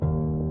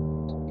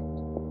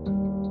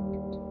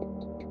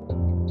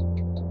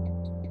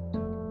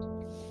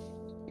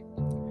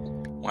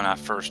When I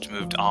first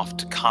moved off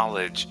to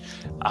college,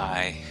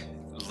 I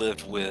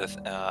lived with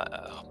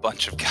a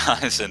bunch of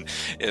guys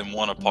in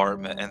one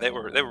apartment, and they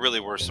really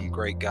were some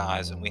great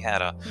guys, and we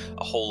had a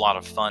whole lot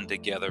of fun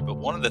together. But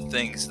one of the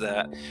things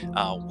that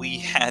we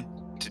had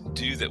to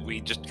do that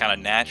we just kind of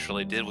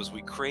naturally did was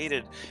we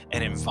created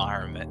an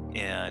environment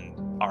in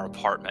our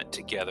apartment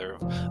together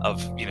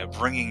of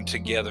bringing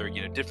together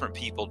different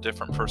people,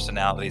 different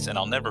personalities. And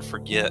I'll never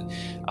forget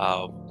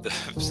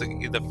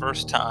the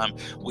first time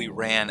we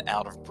ran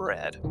out of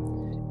bread.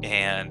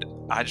 And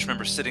I just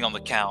remember sitting on the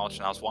couch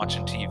and I was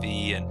watching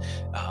TV, and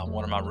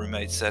one of my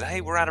roommates said,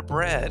 "Hey, we're out of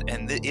bread."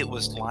 And it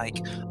was like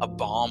a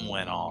bomb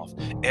went off.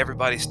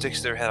 Everybody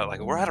sticks their head out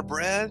like, "We're out of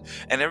bread,"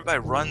 and everybody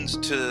runs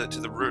to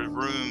the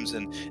rooms,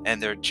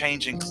 and they're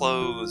changing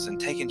clothes and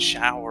taking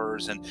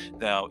showers. And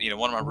now,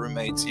 one of my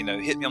roommates, hit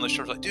me on the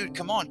shoulder like, "Dude,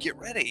 come on, get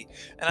ready."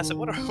 And I said,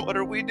 "What are what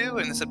are we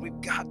doing?" They said,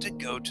 "We've got to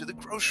go to the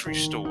grocery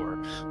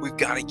store. We've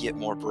got to get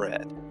more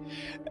bread."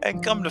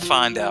 And come to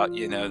find out,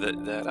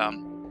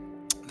 that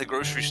the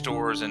grocery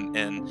stores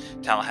in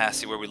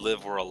Tallahassee where we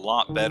live were a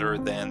lot better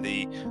than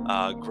the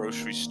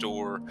grocery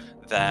store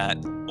that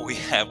we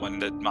had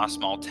when my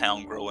small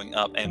town growing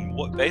up. And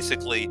what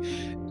basically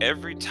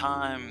every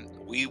time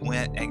we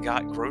went and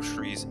got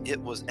groceries, it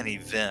was an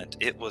event.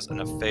 It was an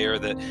affair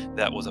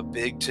that was a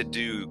big to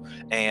do.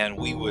 And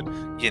we would,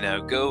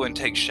 go and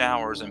take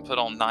showers and put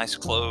on nice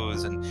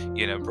clothes and,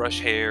 brush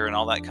hair and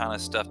all that kind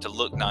of stuff to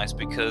look nice,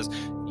 because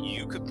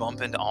you could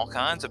bump into all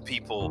kinds of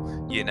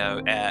people,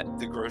 at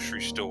the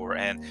grocery store.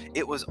 And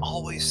it was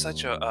always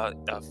such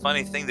a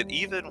funny thing that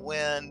even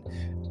when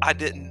I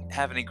didn't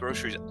have any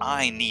groceries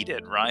I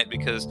needed, right?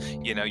 Because,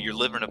 you're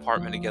living in an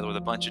apartment together with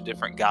a bunch of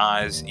different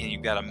guys, and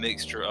you've got a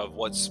mixture of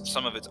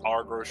some of it's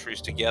our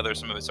groceries together,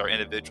 some of it's our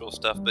individual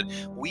stuff. But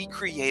we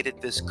created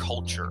this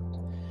culture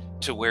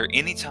to where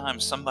anytime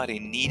somebody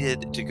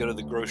needed to go to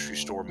the grocery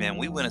store, man,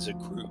 we went as a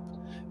group.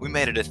 We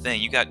made it a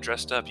thing. You got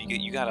dressed up.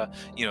 You got a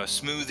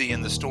smoothie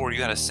in the store. You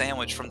got a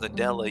sandwich from the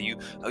deli.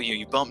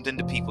 You bumped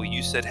into people.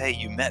 You said, hey,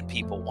 you met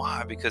people.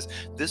 Why? Because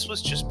this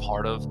was just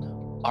part of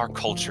our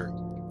culture.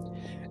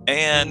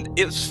 And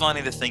it was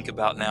funny to think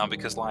about now,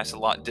 because life's a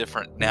lot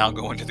different now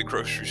going to the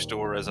grocery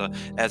store as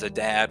a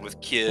dad with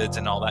kids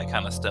and all that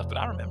kind of stuff. But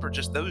I remember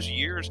just those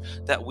years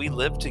that we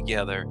lived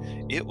together,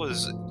 it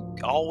was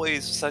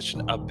always such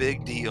a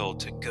big deal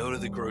to go to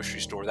the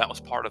grocery store. That was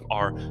part of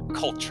our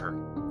culture.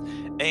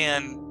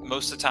 And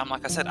most of the time,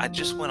 like I said, I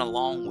just went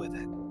along with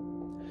it.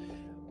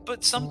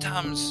 But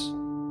sometimes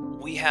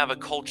we have a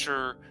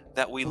culture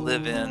that we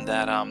live in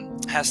that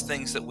has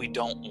things that we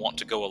don't want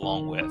to go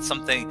along with.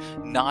 Something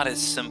not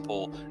as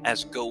simple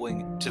as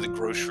going to the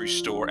grocery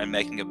store and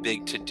making a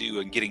big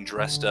to-do and getting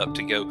dressed up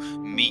to go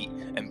meet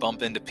and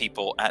bump into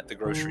people at the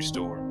grocery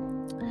store.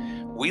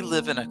 We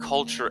live in a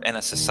culture and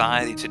a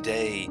society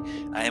today,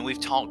 and we've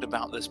talked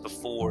about this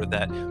before,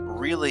 that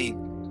really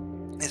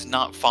is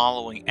not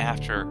following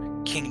after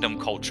kingdom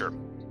culture,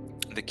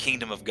 the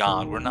kingdom of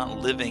God. We're not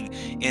living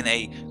in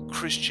a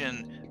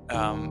Christian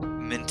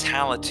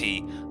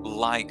mentality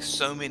like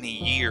so many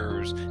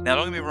years. Now,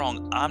 don't get me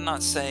wrong, I'm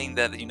not saying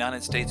that the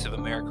United States of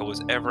America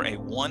was ever a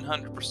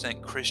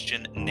 100%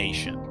 Christian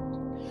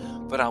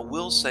nation. But I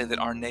will say that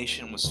our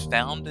nation was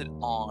founded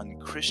on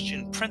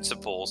Christian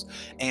principles,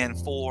 and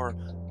for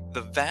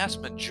the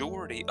vast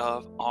majority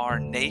of our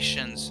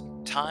nation's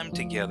time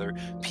together,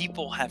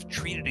 people have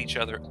treated each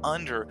other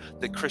under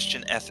the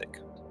Christian ethic.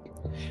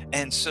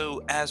 And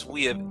so, as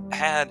we have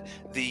had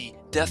the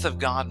death of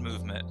God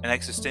movement and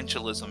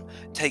existentialism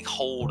take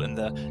hold in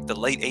the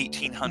late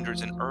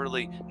 1800s and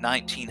early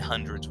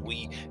 1900s,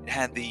 we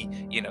had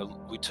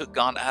we took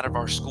God out of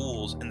our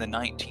schools in the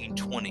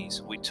 1920s.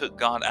 We took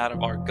God out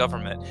of our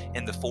government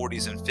in the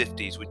 40s and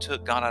 50s. We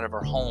took God out of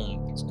our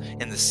homes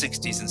in the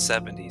 60s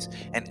and 70s.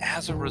 And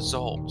as a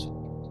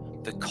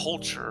result, the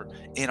culture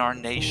in our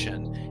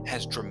nation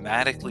has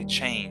dramatically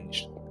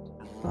changed,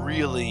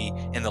 really,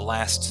 in the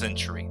last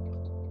century.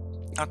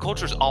 Now,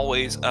 culture is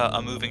always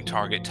a moving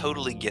target,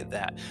 totally get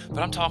that.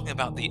 But I'm talking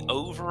about the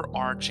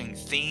overarching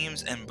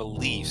themes and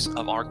beliefs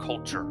of our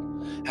culture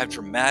have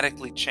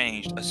dramatically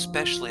changed,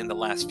 especially in the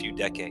last few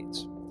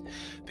decades.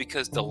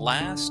 Because the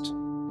last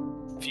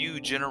few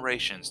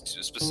generations,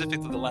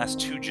 specifically the last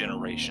two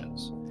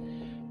generations,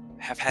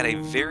 have had a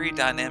very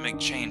dynamic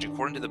change.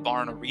 According to the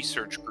Barna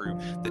Research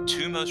Group, the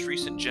two most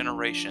recent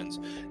generations,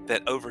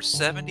 that over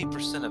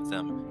 70% of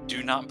them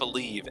do not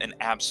believe in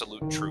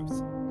absolute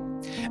truth.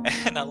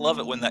 And I love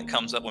it when that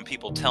comes up, when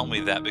people tell me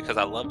that, because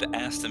I love to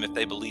ask them if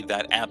they believe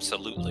that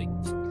absolutely.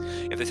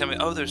 If they tell me,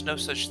 oh, there's no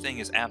such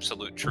thing as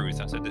absolute truth,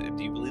 I said,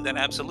 do you believe that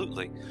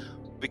absolutely?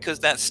 Because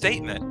that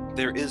statement,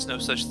 there is no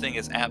such thing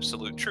as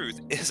absolute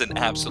truth, is an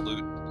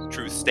absolute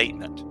truth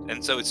statement.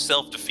 And so it's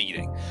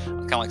self-defeating,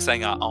 kind of like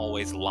saying I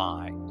always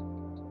lie.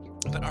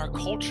 But our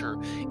culture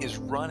is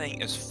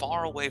running as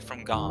far away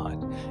from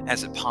God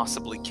as it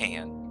possibly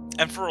can,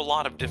 and for a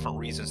lot of different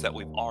reasons that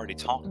we've already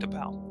talked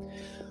about.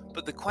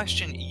 But the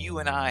question you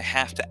and I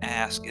have to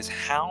ask is,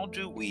 how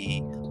do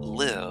we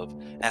live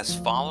as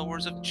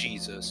followers of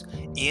Jesus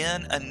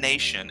in a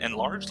nation and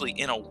largely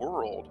in a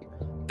world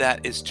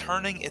that is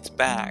turning its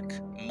back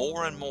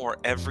more and more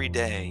every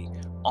day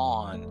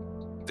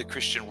on the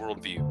Christian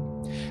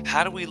worldview?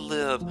 How do we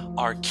live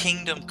our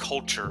kingdom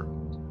culture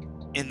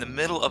in the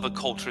middle of a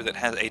culture that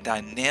has a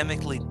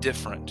dynamically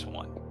different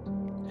one?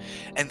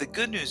 And the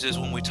good news is,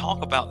 when we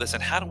talk about this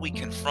and how do we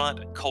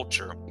confront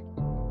culture,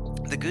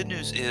 the good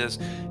news is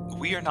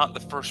we are not the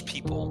first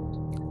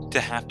people to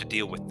have to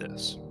deal with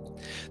this.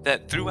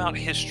 That throughout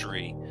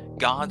history,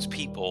 God's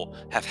people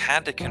have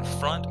had to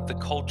confront the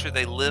culture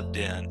they lived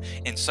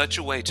in such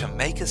a way to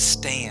make a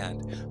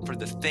stand for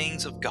the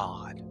things of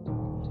God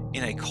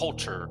in a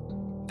culture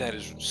that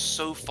is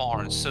so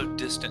far and so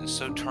distant and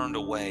so turned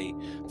away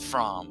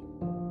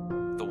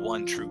from the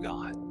one true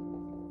God.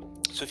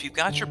 So if you've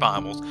got your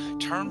Bibles,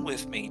 turn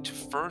with me to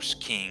 1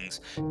 Kings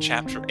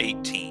chapter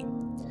 18.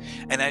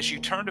 And as you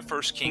turn to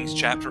 1 Kings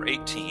chapter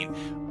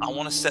 18, I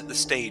want to set the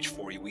stage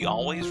for you. We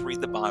always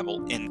read the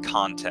Bible in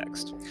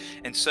context.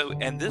 And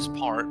this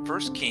part, 1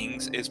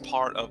 Kings, is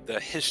part of the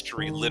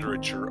history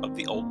literature of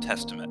the Old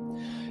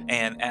Testament.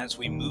 And as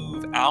we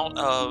move out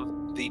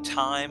of the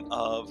time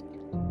of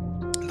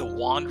the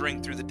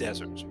wandering through the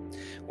deserts,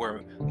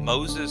 where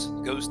Moses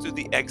goes through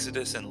the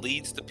Exodus and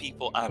leads the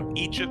people out of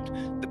Egypt,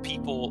 the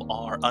people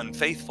are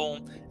unfaithful,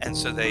 and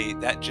so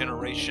that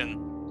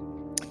generation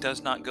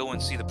does not go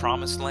and see the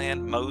promised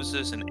land.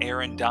 Moses and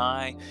Aaron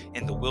die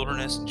in the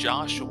wilderness.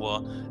 Joshua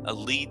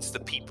leads the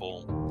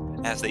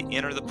people as they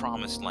enter the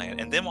promised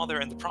land. And then while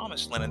they're in the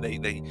promised land and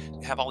they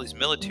have all these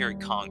military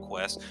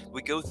conquests,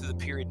 we go through the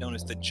period known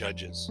as the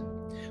Judges,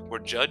 where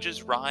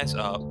judges rise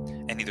up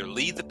and either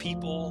lead the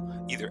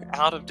people either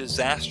out of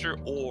disaster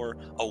or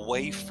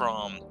away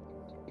from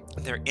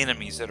their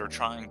enemies that are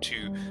trying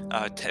to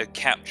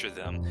capture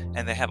them.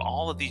 And they have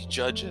all of these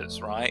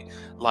judges, right?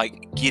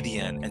 Like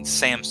Gideon and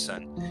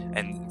Samson.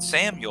 And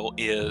Samuel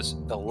is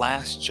the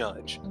last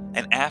judge.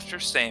 And after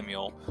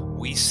Samuel,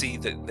 we see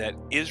that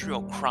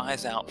Israel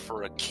cries out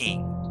for a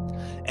king.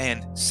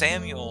 And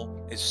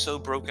Samuel is so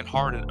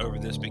brokenhearted over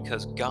this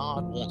because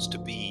God wants to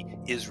be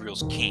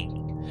Israel's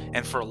king.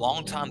 And for a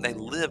long time, they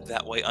lived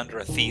that way under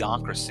a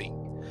theocracy.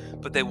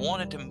 But they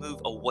wanted to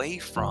move away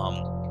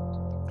from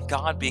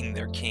God being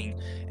their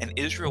king, and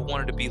Israel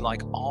wanted to be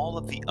like all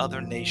of the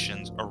other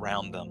nations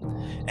around them.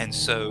 And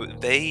so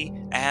they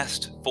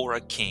asked for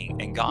a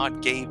king, and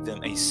God gave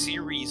them a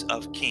series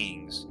of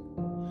kings,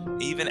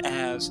 even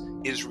as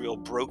Israel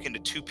broke into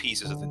two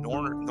pieces of the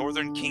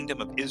northern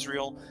kingdom of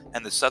Israel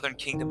and the southern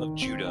kingdom of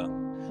Judah,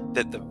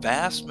 that the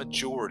vast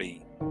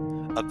majority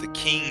of the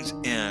kings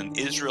in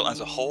Israel as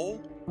a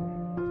whole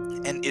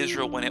and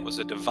Israel when it was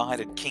a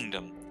divided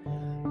kingdom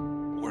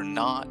were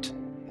not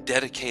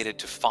dedicated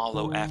to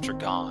follow after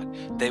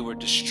God. They were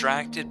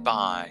distracted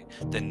by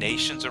the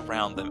nations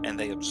around them, and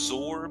they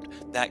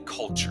absorbed that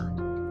culture.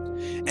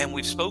 And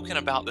we've spoken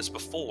about this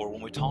before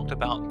when we talked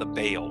about the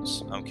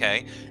Baals,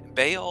 okay?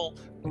 Baal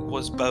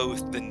was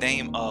both the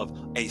name of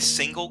a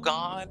single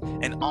god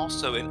and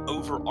also an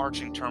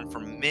overarching term for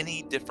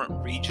many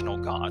different regional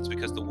gods,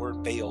 because the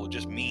word Baal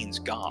just means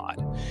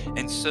God.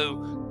 And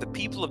so the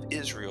people of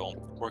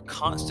Israel were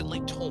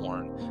constantly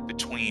torn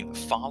between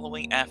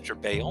following after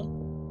Baal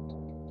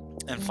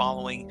and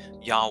following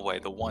Yahweh,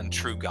 the one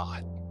true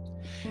God.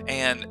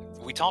 And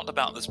we talked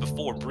about this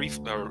before,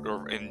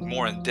 or in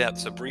more in depth,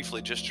 so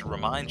briefly just to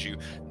remind you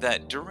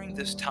that during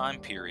this time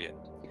period,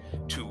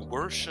 to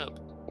worship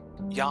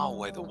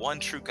Yahweh, the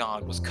one true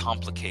God, was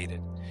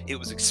complicated. It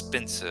was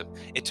expensive.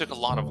 It took a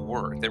lot of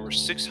work. There were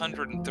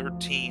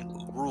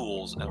 613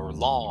 rules or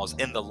laws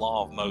in the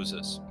law of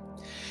Moses.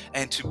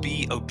 And to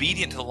be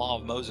obedient to the law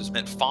of Moses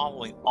meant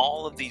following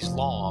all of these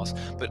laws,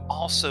 but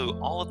also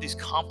all of these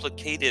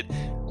complicated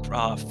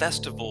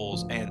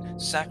festivals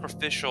and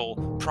sacrificial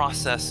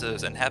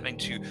processes, and having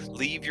to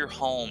leave your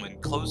home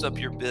and close up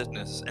your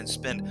business and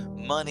spend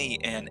money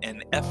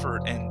and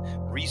effort and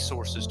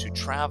resources to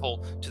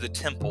travel to the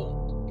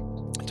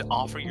temple to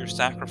offer your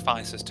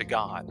sacrifices to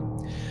God.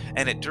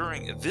 And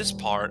during this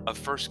part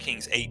of 1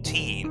 Kings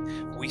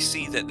 18, we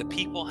see that the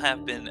people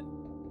have been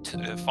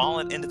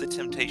fallen into the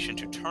temptation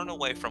to turn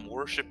away from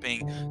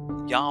worshiping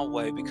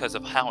Yahweh because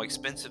of how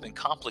expensive and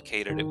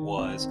complicated it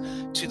was,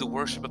 to the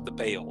worship of the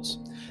Baals.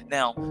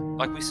 Now,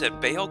 like we said,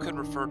 Baal could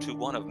refer to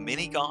one of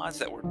many gods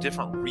that were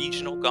different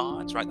regional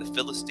gods, right? The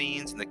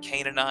Philistines and the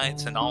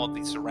Canaanites and all of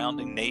these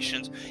surrounding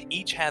nations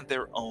each had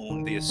their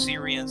own. The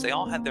Assyrians, they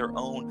all had their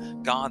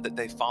own god that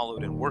they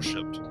followed and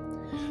worshiped.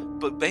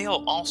 But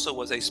Baal also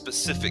was a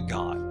specific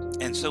god.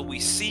 And so we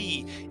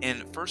see in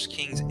 1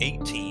 Kings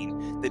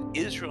 18 that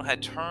Israel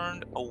had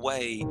turned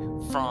away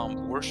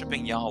from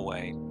worshiping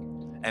Yahweh.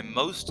 And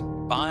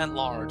by and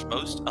large,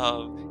 most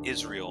of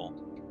Israel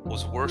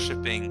was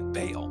worshiping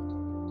Baal.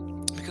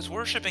 Because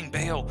worshiping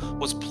Baal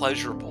was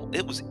pleasurable.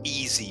 It was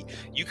easy.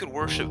 You could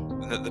worship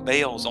the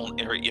Baals or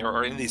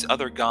any of these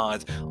other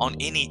gods on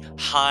any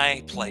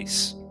high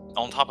place.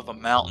 on top of a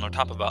mountain or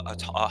top of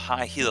a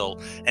high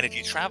hill. And if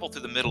you travel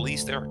through the Middle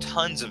East, there are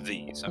tons of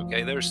these.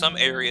 Okay, there are some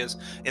areas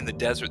in the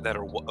desert that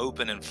are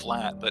open and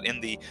flat, but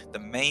in the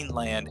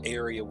mainland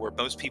area where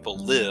most people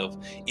live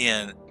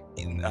in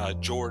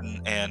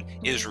Jordan and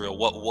Israel,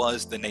 what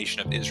was the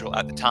nation of Israel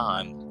at the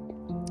time,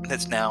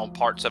 that's now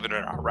parts of it are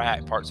in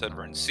Iraq, parts of it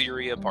are in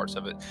Syria, parts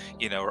of it,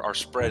 are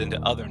spread into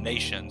other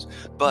nations.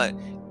 But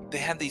they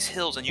had these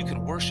hills, and you could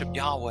worship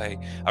Yahweh,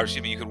 or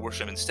excuse me, you could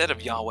worship instead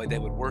of Yahweh, they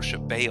would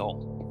worship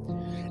Baal.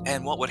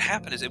 And what would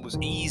happen is it was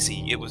easy.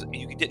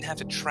 You didn't have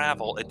to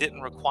travel. It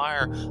didn't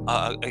require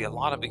a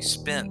lot of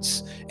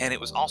expense, and it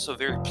was also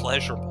very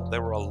pleasurable.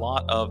 There were a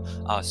lot of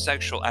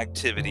sexual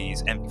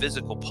activities and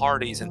physical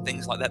parties and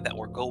things like that that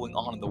were going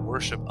on in the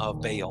worship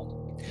of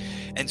Baal.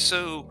 And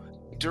so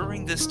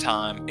during this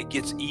time, it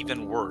gets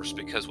even worse,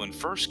 because when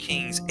 1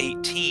 Kings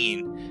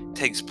 18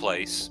 takes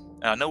place,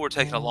 and I know we're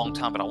taking a long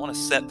time, but I want to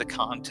set the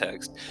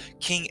context.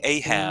 King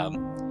Ahab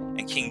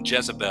and King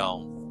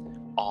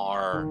Jezebel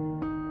are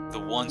the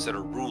ones that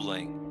are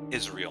ruling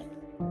Israel.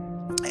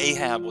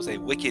 Ahab was a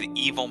wicked,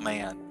 evil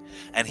man,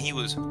 and he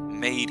was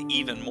made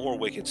even more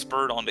wicked,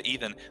 spurred on to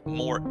even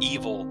more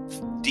evil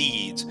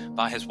deeds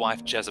by his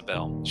wife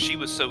Jezebel. She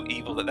was so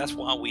evil that's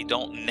why we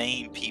don't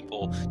name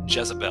people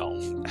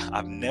Jezebel.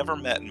 I've never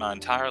met in my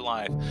entire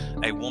life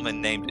a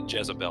woman named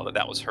Jezebel,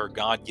 that was her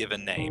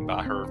God-given name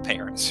by her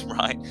parents,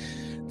 right?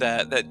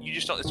 That you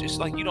just don't, it's just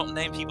like you don't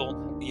name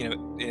people,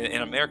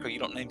 in America, you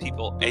don't name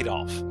people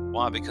Adolf.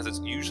 Why? Because it's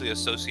usually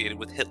associated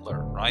with Hitler,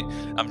 right?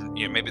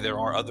 Maybe there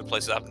are other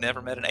places. I've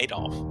never met an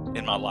Adolf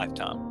in my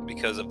lifetime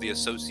because of the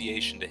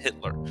association to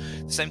Hitler.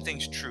 The same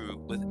thing's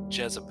true with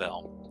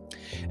Jezebel.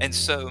 And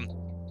so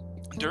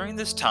during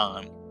this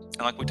time,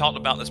 and like we talked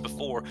about this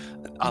before,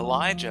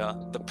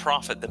 Elijah, the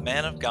prophet, the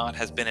man of God,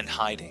 has been in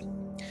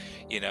hiding.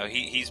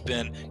 He's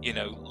been,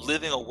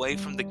 living away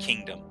from the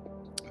kingdom,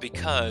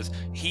 because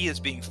he is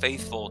being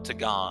faithful to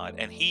God,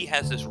 and he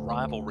has this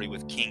rivalry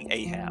with King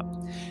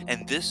Ahab.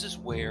 And this is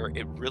where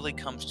it really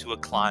comes to a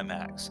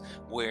climax,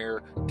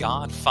 where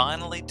God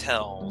finally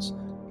tells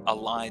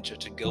Elijah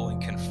to go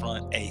and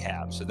confront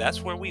Ahab. So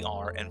that's where we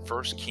are in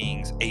 1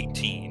 Kings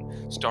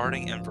 18,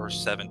 starting in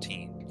verse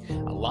 17.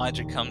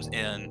 Elijah comes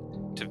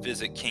in to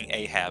visit King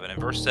Ahab, and in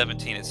verse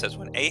 17 it says,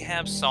 "When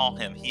Ahab saw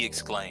him, he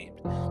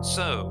exclaimed,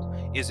 'So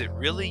is it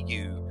really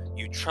you,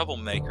 you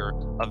troublemaker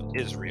of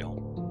Israel?'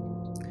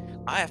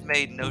 'I have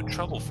made no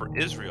trouble for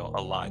Israel,'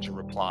 Elijah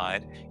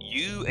replied.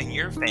 'You and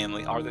your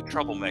family are the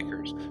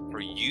troublemakers, for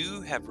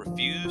you have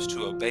refused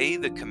to obey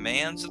the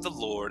commands of the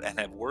Lord and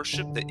have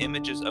worshipped the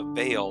images of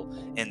Baal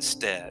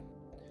instead.'"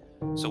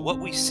 So what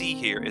we see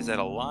here is that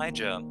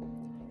Elijah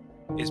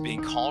is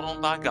being called on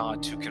by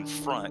God to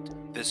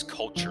confront this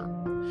culture,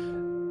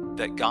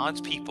 that God's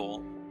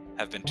people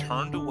have been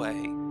turned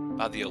away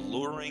by the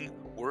alluring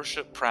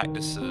worship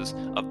practices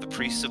of the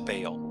priests of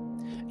Baal.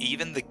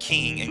 Even the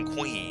king and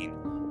queen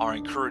are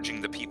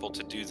encouraging the people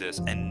to do this.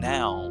 And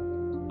now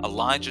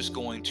Elijah's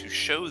going to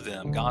show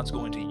them, God's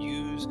going to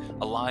use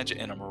Elijah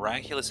in a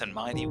miraculous and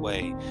mighty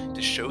way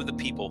to show the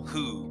people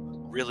who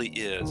really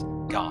is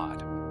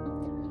God.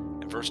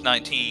 In verse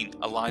 19,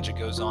 Elijah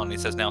goes on and he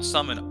says, "Now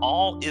summon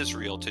all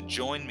Israel to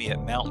join me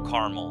at Mount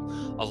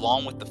Carmel,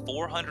 along with the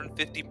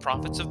 450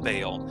 prophets of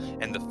Baal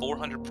and the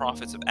 400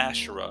 prophets of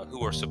Asherah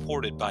who are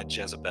supported by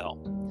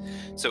Jezebel."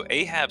 So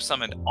Ahab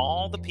summoned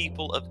all the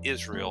people of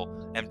Israel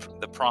and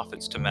the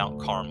prophets to Mount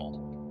Carmel.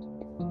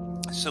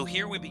 So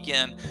here we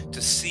begin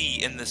to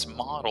see in this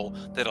model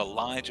that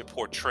Elijah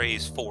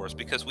portrays for us,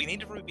 because we need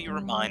to be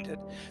reminded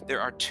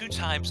there are two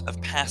types of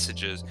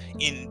passages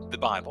in the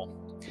Bible.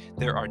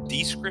 There are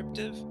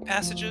descriptive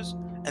passages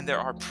and there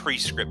are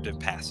prescriptive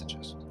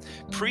passages.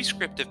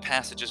 Prescriptive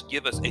passages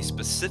give us a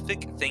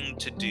specific thing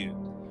to do,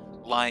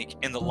 like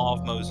in the law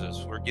of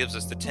Moses, where it gives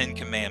us the 10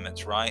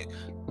 commandments, right?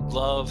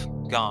 Love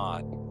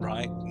God,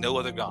 right? No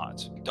other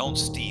gods. Don't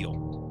steal.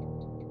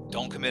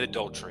 Don't commit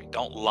adultery.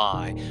 Don't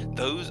lie.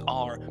 Those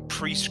are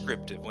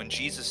prescriptive. When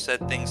Jesus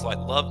said things like,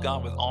 love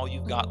God with all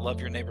you've got, love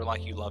your neighbor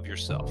like you love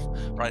yourself,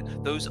 right?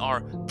 Those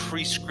are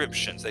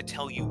prescriptions. They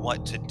tell you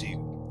what to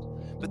do.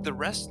 But the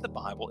rest of the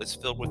Bible is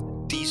filled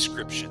with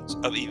descriptions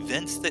of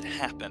events that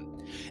happen.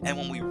 And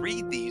when we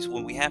read these,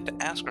 when we have to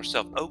ask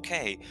ourselves,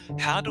 okay,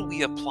 how do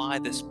we apply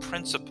this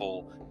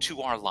principle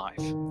to our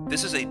life?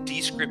 This is a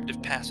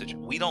descriptive passage.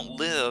 We don't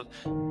live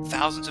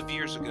thousands of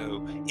years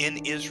ago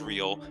in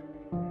Israel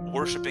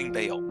worshiping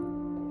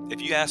Baal.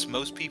 If you ask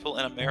most people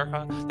in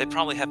America, they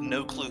probably have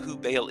no clue who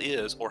Baal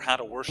is or how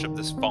to worship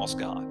this false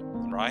god,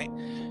 right?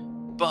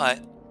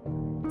 But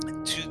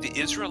to the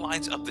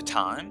Israelites of the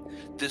time,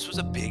 this was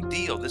a big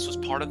deal. This was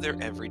part of their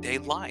everyday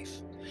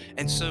life.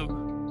 And so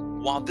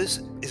while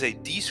this is a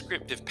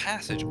descriptive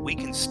passage, we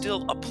can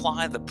still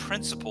apply the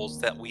principles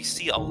that we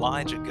see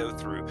Elijah go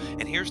through.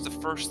 And here's the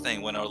first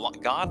thing. When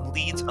God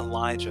leads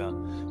Elijah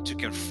to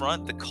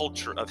confront the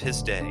culture of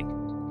his day,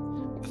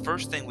 the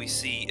first thing we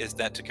see is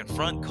that to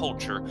confront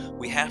culture,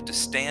 we have to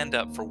stand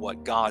up for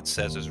what God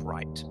says is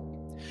right.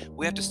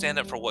 We have to stand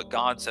up for what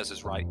God says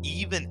is right,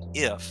 even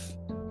if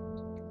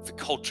the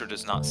culture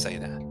does not say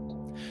that.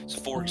 So,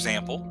 for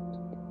example,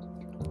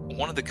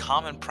 one of the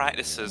common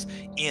practices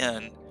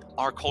in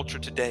our culture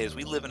today is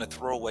we live in a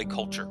throwaway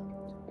culture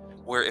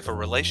where if a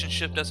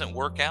relationship doesn't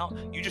work out,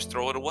 you just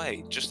throw it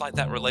away. Just like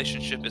that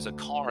relationship is a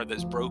car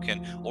that's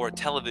broken, or a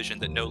television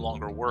that no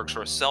longer works,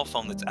 or a cell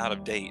phone that's out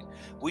of date.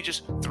 We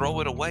just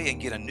throw it away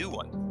and get a new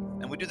one.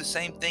 And we do the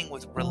same thing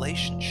with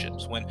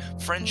relationships. When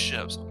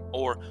friendships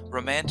or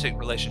romantic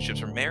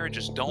relationships or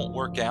marriages don't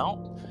work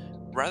out,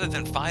 rather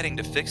than fighting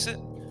to fix it,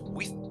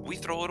 we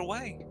throw it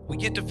away. We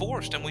get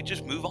divorced and we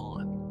just move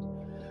on.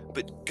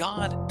 But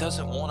God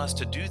doesn't want us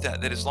to do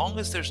that. That as long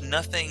as there's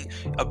nothing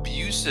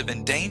abusive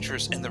and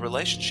dangerous in the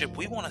relationship,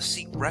 we want to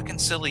seek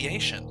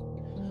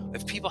reconciliation.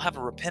 If people have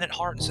a repentant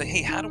heart and say,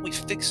 hey, how do we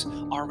fix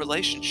our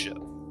relationship?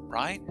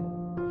 Right?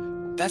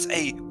 That's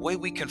a way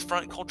we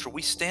confront culture.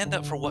 We stand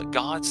up for what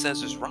God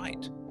says is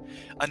right.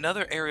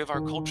 Another area of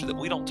our culture that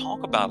we don't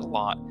talk about a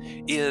lot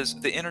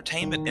is the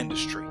entertainment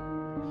industry.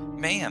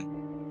 Man,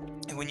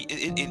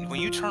 when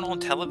you turn on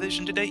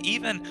television today,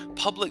 even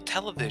public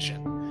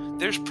television,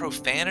 there's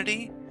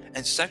profanity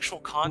and sexual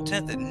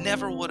content that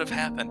never would have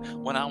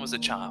happened when I was a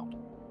child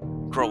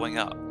growing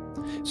up.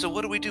 So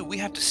what do? We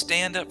have to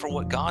stand up for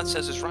what God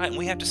says is right, and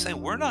we have to say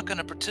we're not going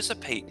to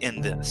participate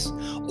in this.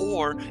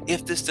 Or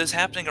if this is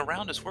happening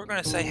around us, we're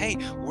going to say, hey,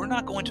 we're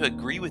not going to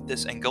agree with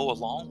this and go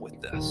along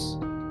with this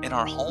in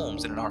our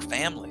homes and in our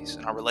families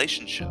and our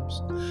relationships.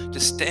 To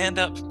stand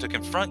up, to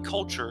confront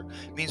culture,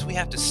 means we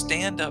have to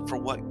stand up for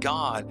what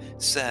God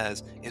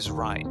says is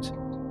right.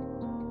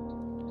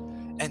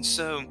 And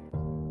so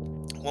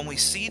when we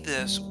see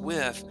this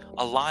with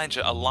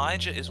Elijah,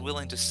 Elijah is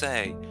willing to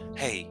say,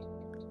 hey,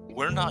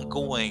 we're not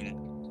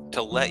going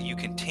to let you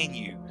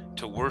continue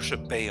to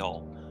worship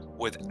Baal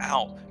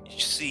without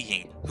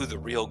seeing who the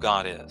real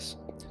God is.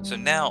 So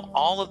now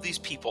all of these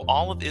people,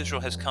 all of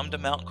Israel has come to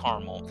Mount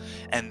Carmel,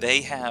 and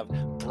they have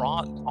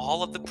brought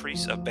all of the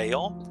priests of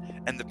Baal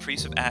and the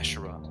priests of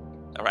Asherah.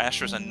 Or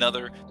Asherah is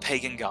another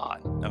pagan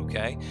god,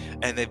 okay?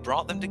 And they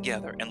brought them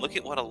together. And look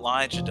at what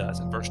Elijah does.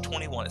 In verse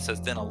 21, it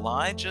says, then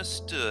Elijah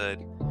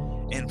stood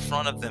in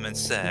front of them and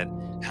said,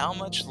 how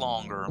much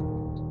longer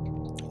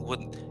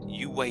would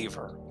you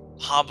waver,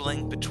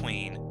 hobbling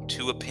between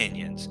two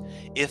opinions?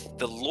 If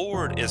the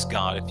Lord is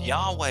God, if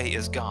Yahweh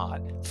is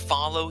God,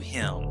 follow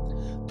him.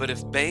 But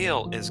if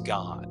Baal is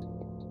God,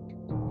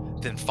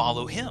 then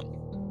follow him.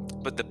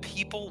 But the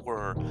people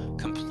were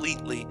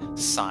completely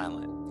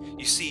silent.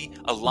 You see,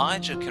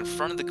 Elijah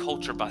confronted the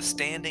culture by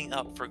standing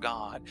up for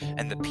God,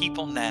 and the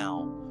people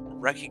now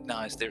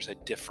recognize there's a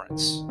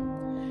difference.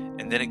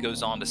 And then it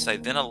goes on to say,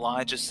 then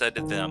Elijah said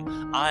to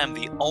them, I am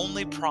the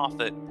only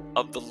prophet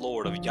of the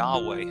Lord, of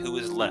Yahweh, who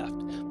is left,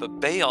 but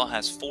Baal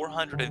has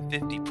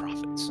 450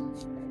 prophets.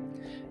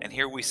 And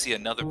here we see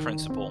another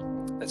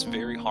principle that's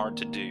very hard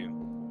to do.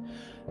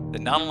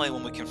 That not only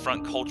when we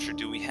confront culture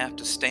do we have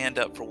to stand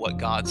up for what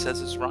God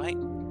says is right,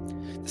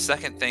 the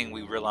second thing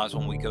we realize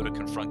when we go to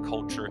confront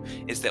culture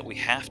is that we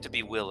have to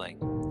be willing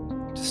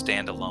to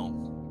stand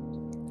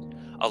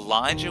alone.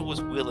 Elijah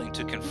was willing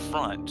to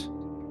confront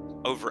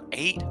over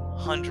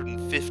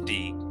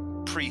 850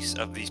 priests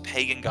of these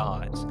pagan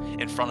gods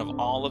in front of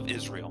all of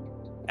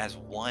Israel as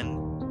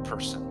one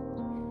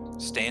person,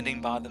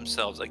 standing by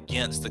themselves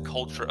against the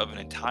culture of an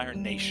entire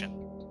nation.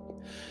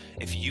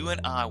 If you and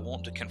I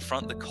want to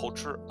confront the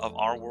culture of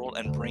our world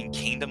and bring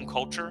kingdom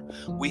culture,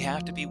 we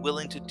have to be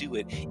willing to do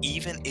it,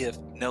 even if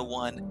no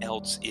one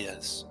else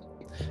is.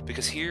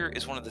 Because here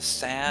is one of the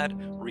sad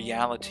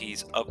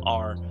realities of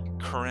our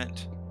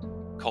current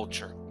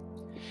culture,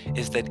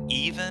 is that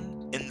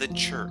even in the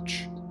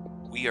church,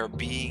 we are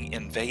being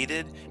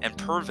invaded and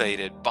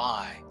pervaded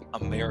by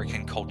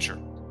American culture.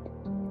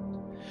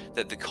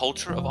 That the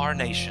culture of our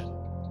nation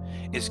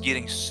is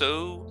getting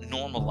so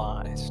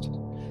normalized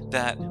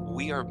that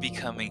we are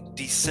becoming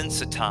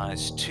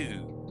desensitized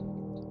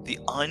to the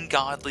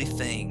ungodly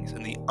things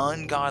and the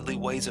ungodly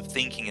ways of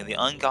thinking and the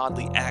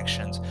ungodly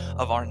actions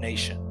of our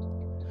nation,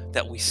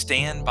 that we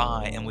stand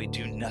by and we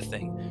do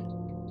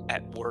nothing.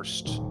 At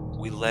worst,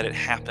 we let it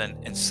happen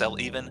and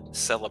even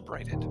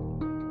celebrate it.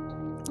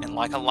 And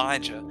like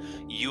Elijah,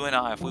 you and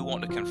I, if we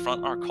want to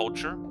confront our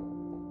culture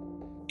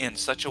in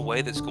such a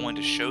way that's going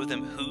to show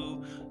them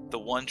who the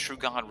one true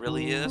God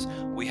really is,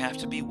 we have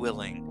to be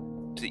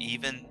willing to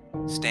even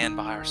stand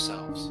by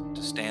ourselves,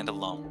 to stand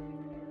alone.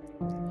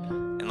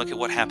 And look at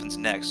what happens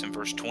next in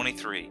verse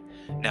 23.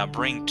 Now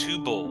bring 2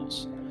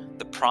 bulls.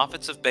 The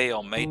prophets of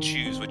Baal may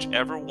choose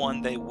whichever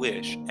one they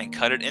wish and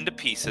cut it into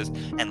pieces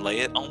and lay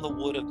it on the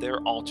wood of their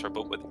altar,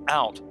 but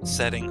without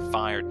setting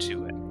fire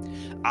to it.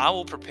 I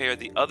will prepare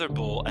the other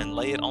bull and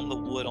lay it on the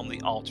wood on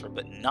the altar,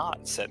 but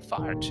not set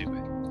fire to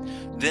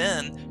it.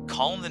 Then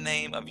call on the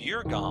name of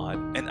your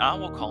God, and I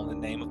will call on the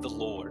name of the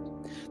Lord.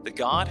 The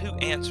God who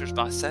answers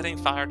by setting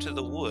fire to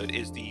the wood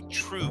is the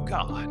true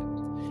God.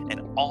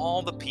 And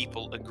all the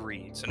people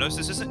agreed. So notice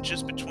this isn't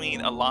just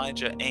between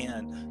Elijah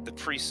and the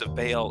priests of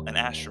Baal and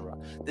Asherah.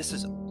 This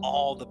is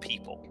all the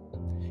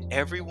people.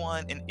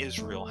 Everyone in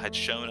Israel had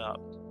shown up,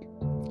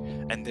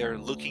 and they're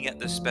looking at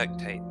the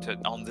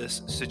spectate on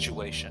this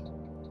situation.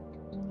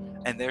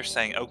 And they're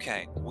saying,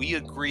 okay, we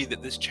agree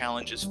that this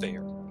challenge is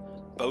fair.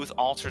 Both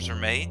altars are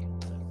made,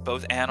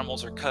 both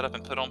animals are cut up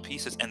and put on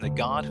pieces, and the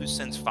God who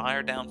sends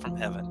fire down from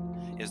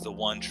heaven is the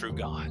one true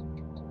God.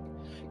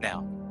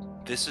 Now,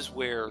 this is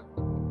where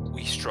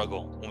we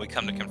struggle when we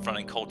come to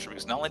confronting culture,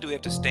 because not only do we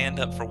have to stand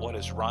up for what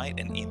is right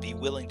and be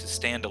willing to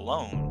stand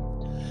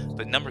alone,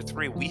 but number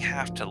three, we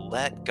have to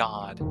let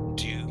God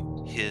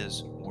do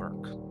his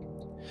work.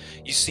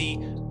 You see,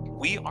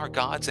 we are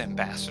God's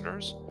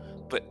ambassadors,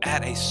 but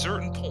at a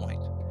certain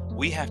point,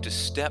 we have to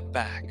step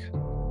back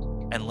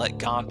and let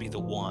God be the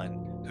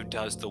one who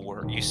does the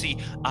work. You see,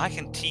 I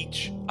can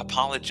teach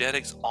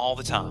apologetics all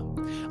the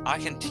time. I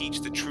can teach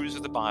the truths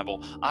of the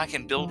Bible. I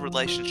can build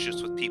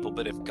relationships with people,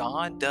 but if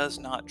God does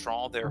not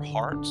draw their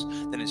hearts,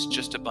 then it's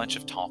just a bunch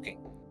of talking.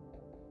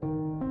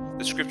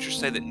 The scriptures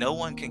say that no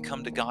one can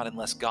come to God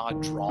unless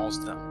God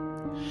draws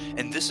them.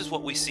 And this is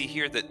what we see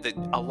here, that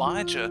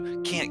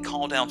Elijah can't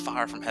call down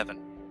fire from heaven.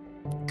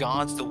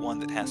 God's the one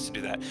that has to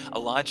do that.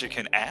 Elijah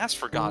can ask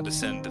for God to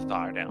send the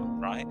fire down,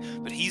 right?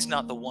 But he's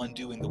not the one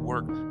doing the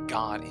work.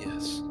 God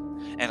is.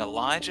 And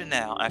Elijah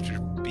now, after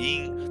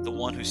being the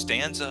one who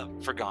stands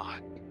up for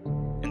God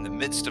in the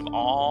midst of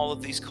all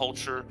of these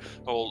cultural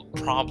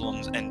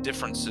problems and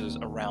differences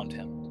around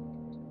him,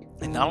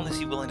 and not only is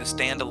he willing to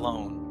stand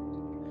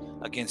alone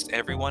against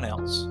everyone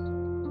else,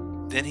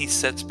 then he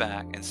sits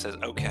back and says,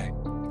 okay,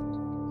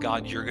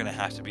 God, you're going to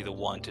have to be the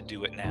one to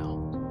do it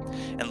now.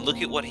 And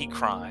look at what he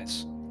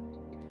cries.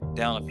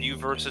 Down a few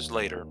verses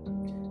later,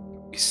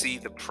 we see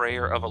the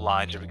prayer of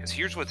Elijah, because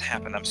here's what's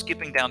happened. I'm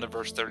skipping down to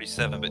verse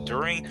 37, but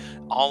during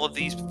all of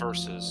these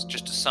verses,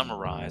 just to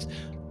summarize,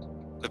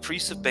 the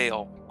priests of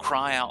Baal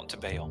cry out to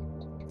Baal,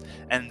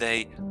 and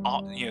they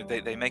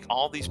make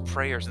all these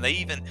prayers, and they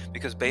even,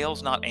 because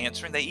Baal's not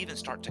answering, they even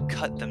start to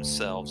cut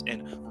themselves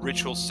in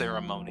ritual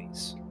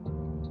ceremonies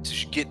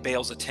to get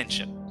Baal's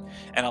attention.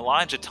 And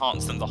Elijah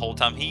taunts them the whole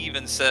time. He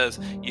even says,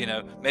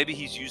 maybe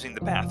he's using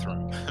the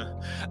bathroom.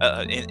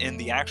 In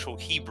the actual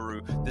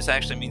Hebrew, this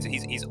actually means that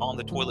he's on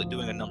the toilet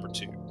doing a number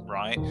two,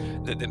 right?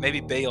 That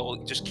maybe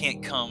Baal just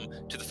can't come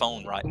to the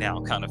phone right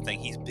now, kind of thing.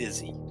 He's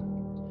busy.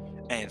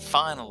 And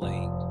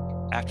finally,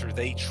 after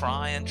they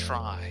try,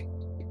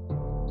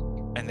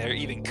 and they're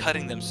even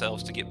cutting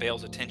themselves to get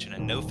Baal's attention,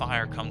 and no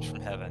fire comes from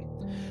heaven,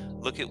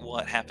 look at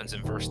what happens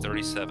in verse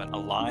 37.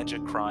 Elijah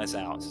cries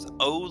out, says,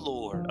 "O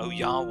Lord, O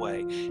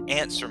Yahweh,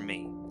 answer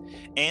me.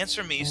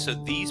 Answer me so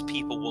these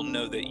people will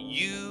know that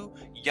you,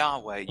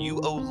 Yahweh, you,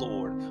 O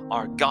Lord,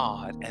 are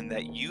God, and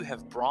that you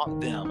have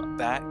brought them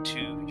back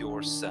to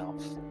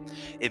yourself."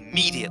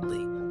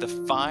 Immediately, the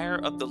fire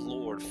of the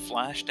Lord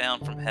flashed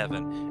down from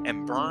heaven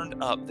and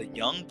burned up the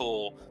young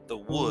bull, the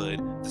wood,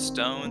 the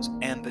stones,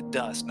 and the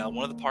dust. Now,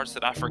 one of the parts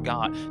that I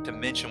forgot to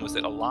mention was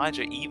that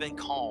Elijah even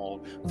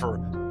called for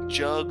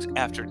jugs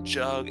after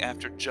jug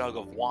after jug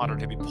of water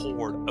to be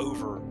poured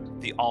over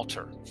the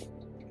altar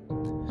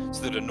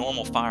so that a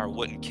normal fire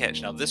wouldn't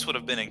catch. Now, this would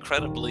have been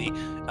incredibly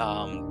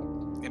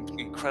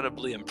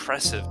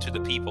impressive to the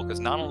people, because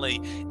not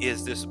only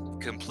is this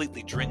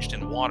completely drenched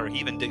in water, he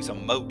even digs a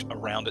moat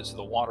around it so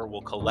the water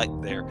will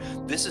collect there.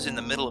 This is in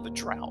the middle of a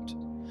drought.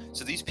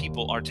 So these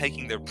people are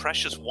taking their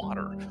precious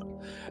water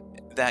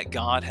that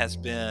God has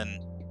been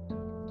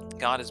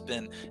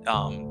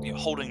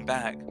holding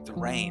back the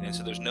rain, and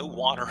so there's no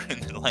water in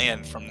the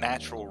land from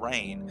natural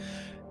rain.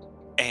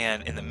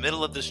 And in the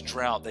middle of this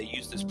drought, they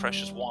use this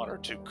precious water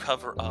to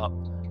cover up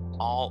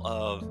all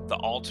of the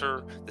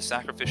altar, the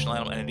sacrificial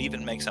animal, and it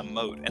even makes a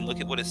moat. And look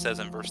at what it says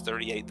in verse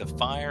 38. The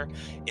fire,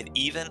 it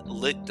even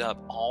licked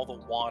up all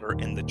the water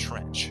in the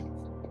trench.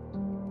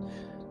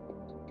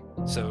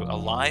 So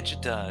Elijah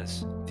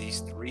does these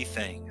three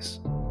things.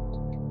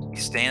 He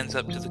stands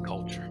up to the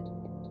culture.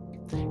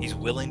 He's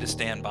willing to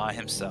stand by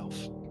himself.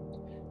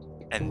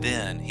 And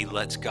then he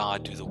lets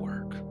God do the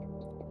work.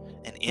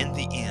 And in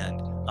the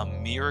end, a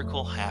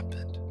miracle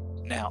happened.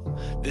 Now,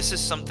 this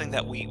is something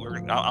that I'm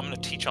going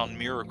to teach on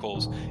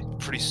miracles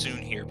pretty soon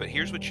here, but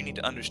here's what you need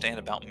to understand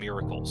about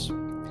miracles.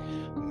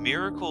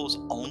 Miracles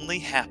only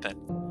happen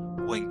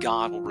when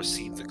God will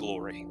receive the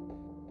glory.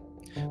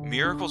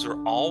 Miracles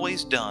are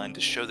always done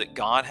to show that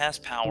God has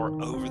power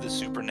over the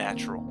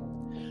supernatural.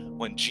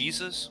 When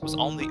Jesus was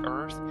on the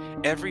earth,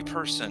 every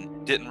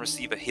person didn't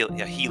receive a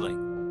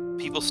healing.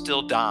 People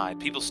still died.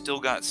 People still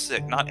got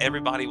sick. Not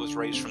everybody was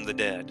raised from the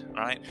dead,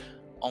 right?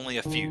 Only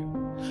a few.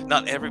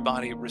 Not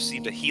everybody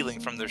received a healing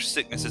from their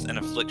sicknesses and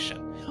affliction.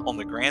 On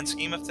the grand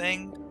scheme of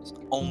things,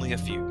 only a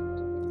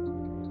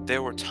few.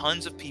 There were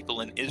tons of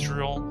people in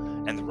Israel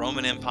and the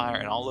Roman Empire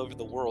and all over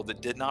the world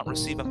that did not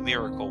receive a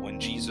miracle when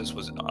Jesus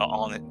was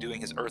doing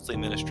his earthly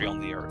ministry on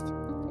the earth.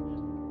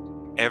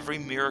 Every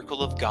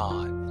miracle of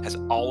God has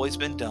always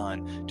been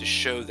done to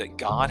show that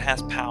God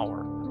has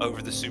power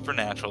over the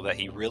supernatural, that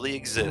he really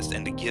exists,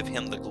 and to give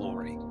him the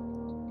glory.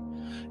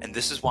 And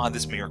this is why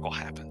this miracle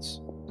happens.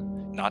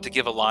 Not to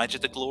give Elijah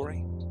the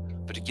glory,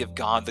 but to give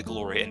God the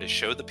glory and to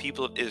show the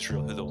people of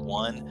Israel who the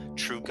one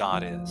true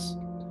God is.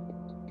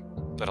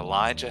 But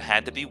Elijah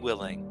had to be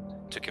willing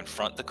to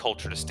confront the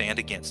culture, to stand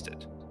against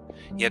it.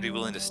 He had to be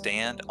willing to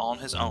stand on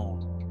his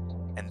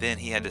own, and then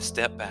he had to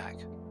step back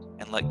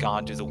and let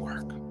God do the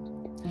work.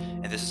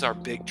 And this is our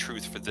big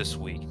truth for this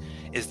week,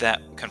 is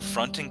that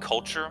confronting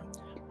culture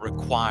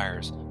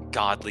requires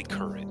godly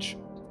courage.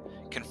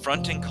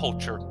 Confronting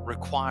culture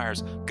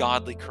requires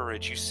godly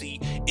courage. You see,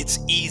 it's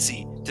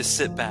easy to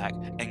sit back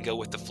and go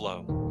with the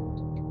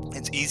flow.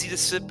 It's easy to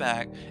sit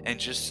back and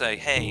just say,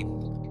 hey,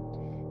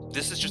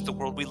 this is just the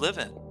world we live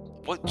in.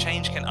 What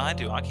change can I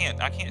do? I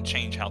can't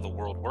change how the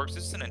world works.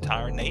 This is an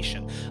entire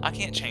nation. I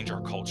can't change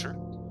our culture.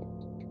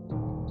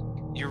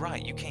 You're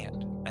right, you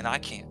can't, and I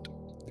can't.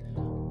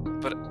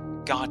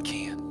 But God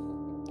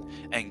can.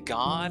 And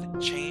God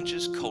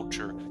changes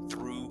culture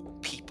through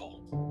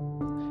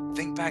people.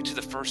 Think back to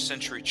the first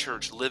century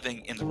church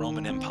living in the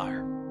Roman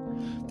Empire.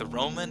 The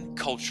Roman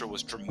culture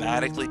was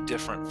dramatically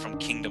different from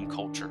kingdom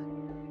culture.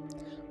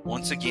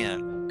 Once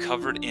again,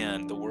 covered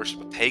in the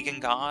worship of pagan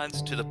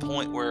gods to the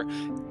point where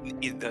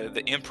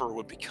the emperor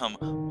would become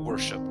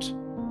worshipped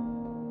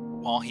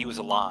while he was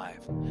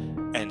alive.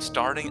 And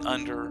starting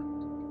under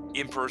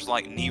emperors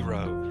like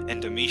Nero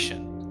and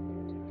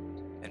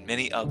Domitian and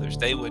many others,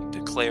 they would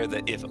declare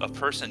that if a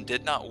person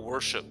did not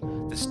worship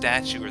the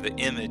statue or the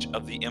image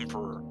of the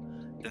emperor,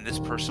 then this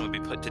person would be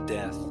put to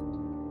death.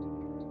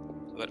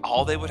 But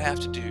all they would have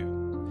to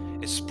do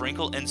is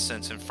sprinkle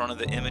incense in front of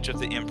the image of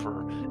the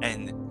emperor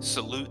and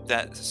salute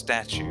that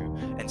statue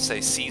and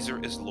say,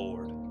 Caesar is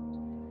Lord.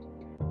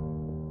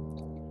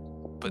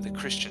 But the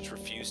Christians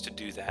refused to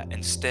do that.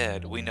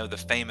 Instead, we know the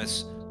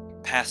famous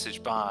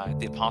passage by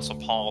the Apostle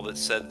Paul that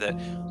said that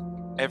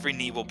every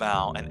knee will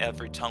bow and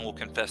every tongue will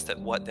confess that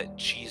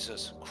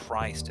Jesus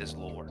Christ is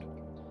Lord.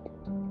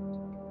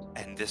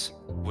 And this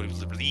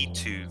would lead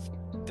to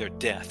their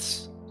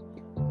deaths.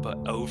 But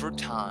over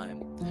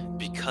time,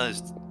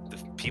 because the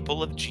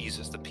people of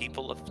Jesus, the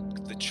people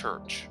of the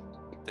church,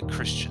 the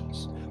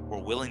Christians, were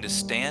willing to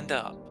stand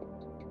up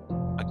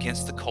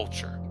against the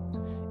culture,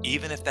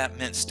 even if that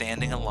meant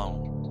standing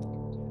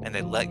alone, and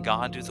they let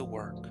God do the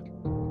work,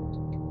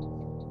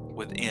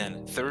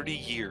 within 30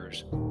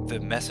 years, the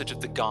message of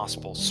the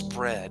gospel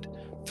spread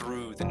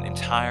through the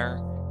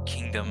entire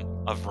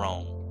kingdom of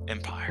Rome,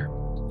 empire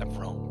of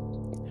Rome.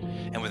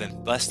 And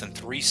within less than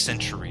 3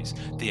 centuries,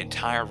 the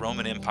entire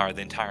Roman Empire,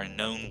 the entire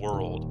known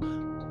world,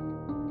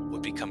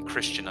 would become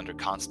Christian under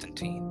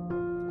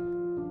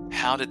Constantine.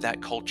 How did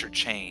that culture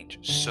change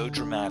so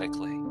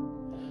dramatically?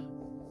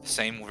 The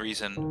same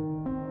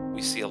reason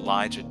we see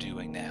Elijah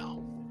doing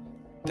now,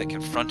 that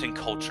confronting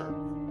culture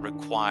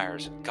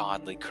requires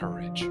godly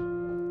courage.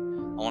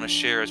 I want to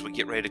share, as we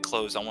get ready to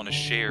close, I want to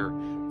share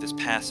this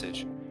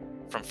passage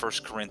from 1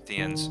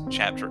 Corinthians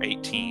chapter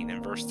 18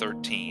 and verse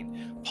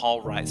 13.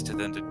 Paul writes to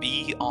them to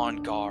be on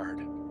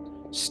guard,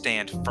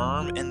 stand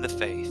firm in the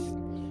faith,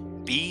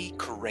 be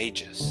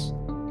courageous,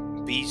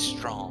 be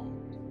strong.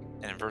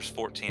 And in verse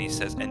 14 he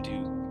says, and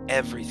do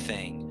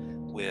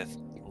everything with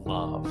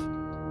love.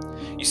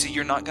 You see,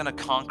 you're not going to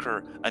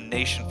conquer a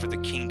nation for the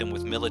kingdom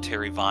with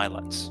military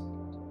violence.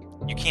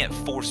 You can't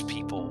force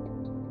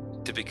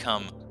people to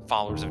become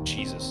followers of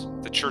Jesus.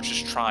 The church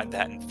has tried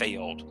that and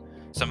failed.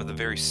 Some of the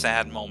very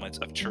sad moments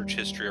of church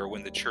history are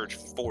when the church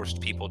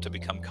forced people to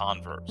become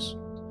converts.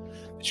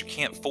 But you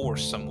can't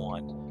force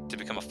someone to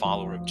become a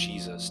follower of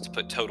Jesus, to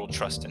put total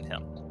trust in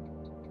him.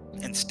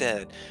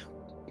 Instead,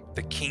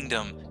 the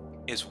kingdom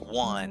is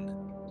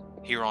won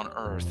here on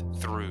earth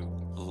through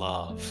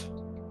love.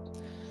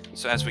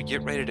 So as we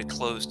get ready to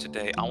close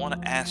today, I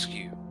want to ask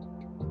you,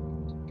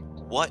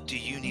 what do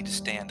you need to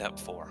stand up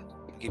for?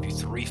 I'll give you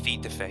 3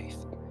 feet to faith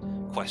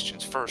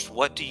questions. First,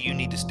 what do you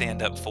need to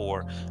stand up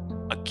for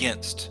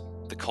against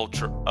the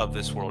culture of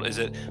this world? Is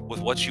it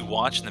with what you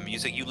watch and the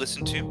music you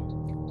listen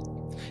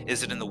to?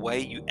 Is it in the way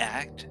you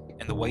act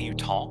and the way you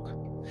talk?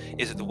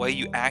 Is it the way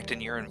you act in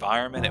your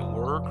environment at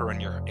work or in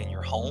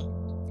your home?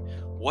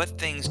 What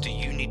things do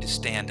you need to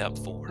stand up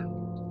for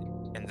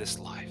in this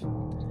life?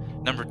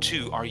 Number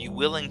 2, are you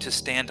willing to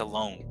stand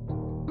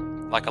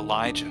alone like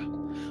Elijah?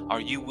 Are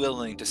you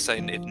willing to say,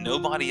 if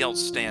nobody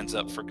else stands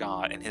up for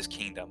God and his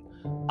kingdom,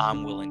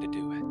 I'm willing to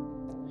do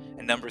it?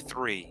 And number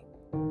 3,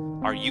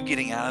 are you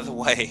getting out of the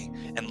way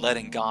and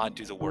letting God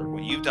do the work?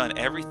 When you've done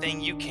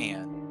everything you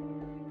can,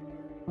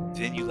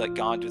 then you let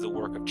God do the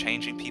work of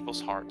changing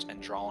people's hearts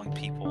and drawing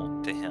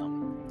people to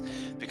him.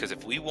 Because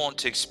if we want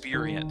to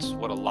experience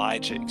what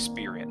Elijah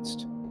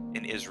experienced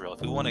in Israel,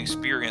 if we want to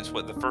experience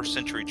what the first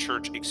century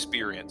church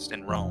experienced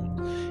in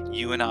Rome,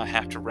 you and I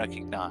have to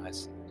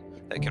recognize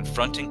that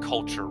confronting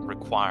culture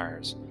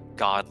requires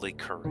godly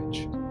courage.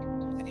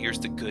 And here's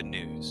the good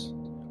news.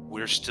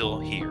 We're still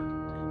here.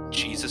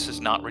 Jesus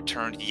has not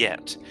returned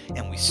yet,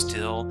 and we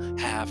still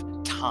have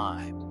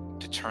time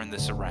to turn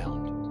this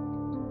around.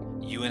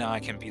 You and I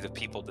can be the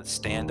people that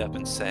stand up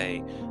and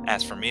say,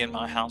 as for me and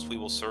my house, we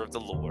will serve the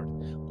Lord.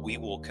 We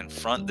will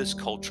confront this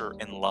culture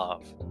in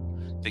love,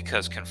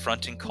 because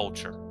confronting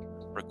culture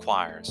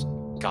requires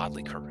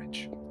godly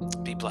courage.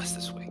 Be blessed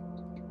this week.